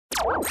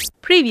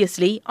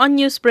Previously on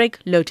Newsbreak,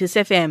 Lotus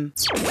FM.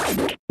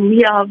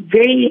 We are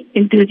very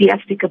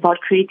enthusiastic about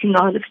creating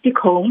a holistic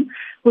home,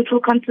 which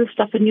will consist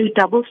of a new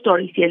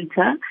double-storey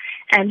center,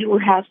 and it will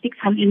have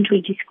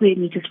 620 square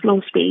meters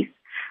floor space.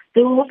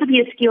 There will also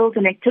be a skills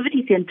and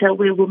activity center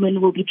where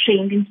women will be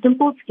trained in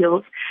simple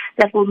skills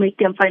that will make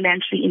them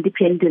financially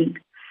independent.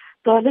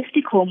 The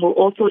holistic home will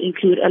also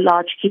include a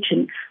large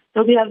kitchen,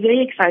 so we are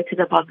very excited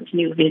about this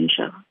new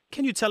venture.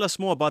 Can you tell us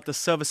more about the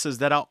services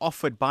that are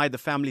offered by the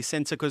family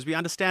centre? Because we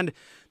understand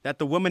that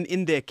the women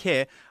in their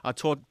care are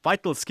taught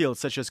vital skills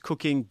such as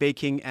cooking,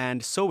 baking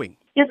and sewing.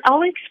 Yes,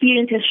 our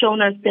experience has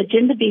shown us that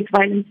gender-based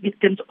violence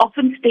victims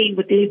often stay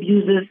with their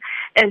abusers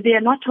as they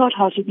are not taught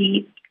how to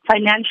be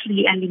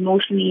financially and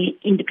emotionally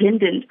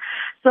independent.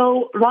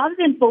 So rather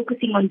than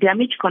focusing on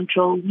damage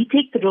control, we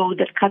take the road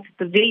that cuts at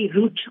the very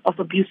root of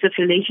abusive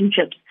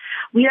relationships.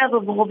 We have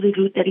evolved a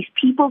route that is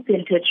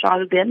people-centered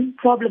rather than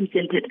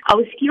problem-centered.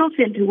 Our skills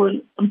center will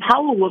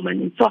empower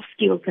women in soft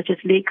skills such as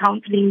lay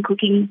counseling,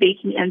 cooking,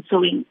 baking, and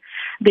sewing.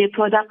 Their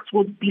products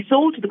will be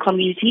sold to the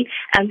community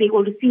and they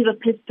will receive a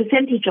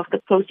percentage of the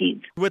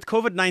proceeds. With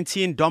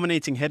COVID-19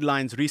 dominating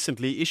headlines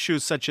recently,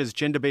 issues such as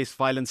gender-based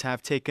violence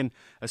have taken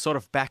a sort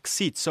of back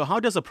seat. So how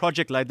does a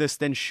project like this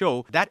then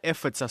show that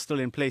efforts are still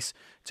in place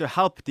to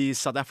help these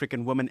South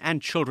African women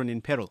and children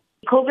in peril?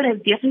 COVID has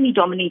definitely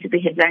dominated the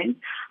headlines.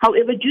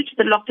 However, due to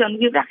the lockdown,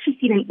 we have actually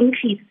seen an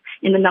increase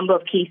in the number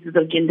of cases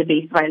of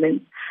gender-based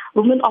violence.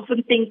 Women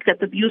often think that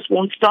the abuse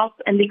won't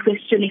stop and they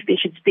question if they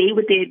should stay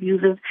with their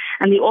abusers,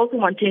 and they also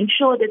want to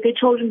ensure that their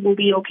children will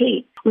be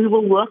okay. We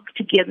will work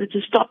together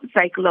to stop the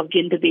cycle of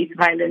gender-based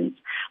violence.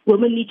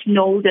 Women need to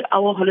know that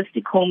our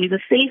holistic home is a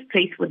safe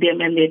place for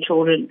them and their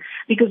children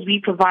because we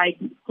provide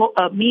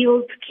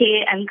meals,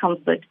 care and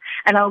comfort.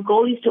 And our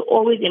goal is to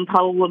always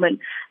empower women.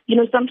 You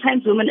know,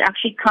 sometimes women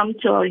actually come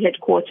to our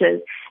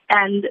headquarters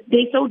and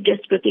they're so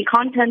desperate. They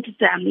can't turn to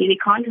family, they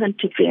can't turn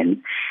to friends.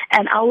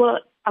 And our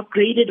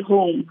upgraded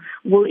home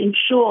will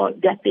ensure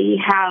that they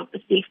have a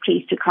safe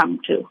place to come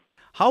to.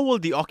 How will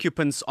the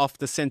occupants of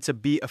the centre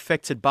be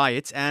affected by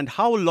it, and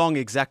how long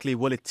exactly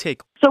will it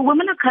take? So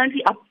women are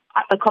currently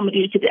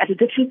accommodated at a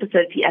different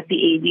facility at the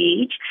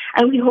ABH,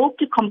 and we hope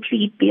to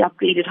complete the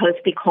upgraded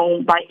holistic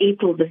home by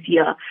April this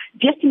year,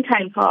 just in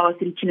time for our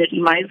centenary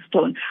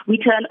milestone. We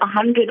turn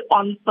 100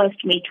 on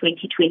 1st May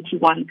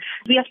 2021.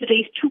 We have to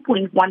raise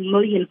 2.1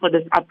 million for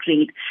this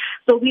upgrade.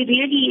 So we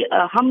really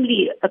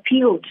humbly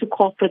appeal to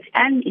corporates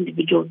and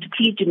individuals to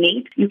please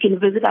donate. You can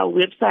visit our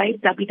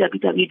website,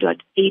 www.abh.co.za,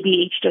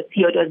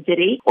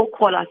 or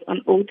call us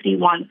on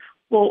 031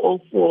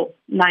 404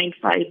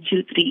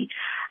 9523.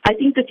 I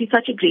think this is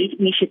such a great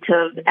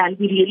initiative and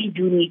we really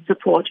do need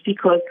support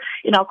because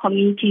in our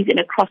communities and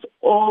across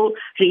all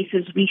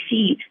races we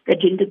see that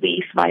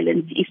gender-based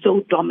violence is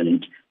so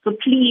dominant. So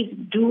please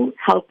do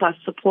help us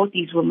support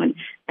these women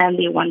and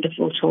their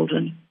wonderful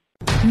children.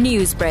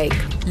 Newsbreak,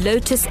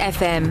 Lotus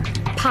FM,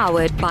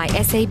 powered by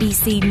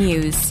SABC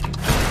News.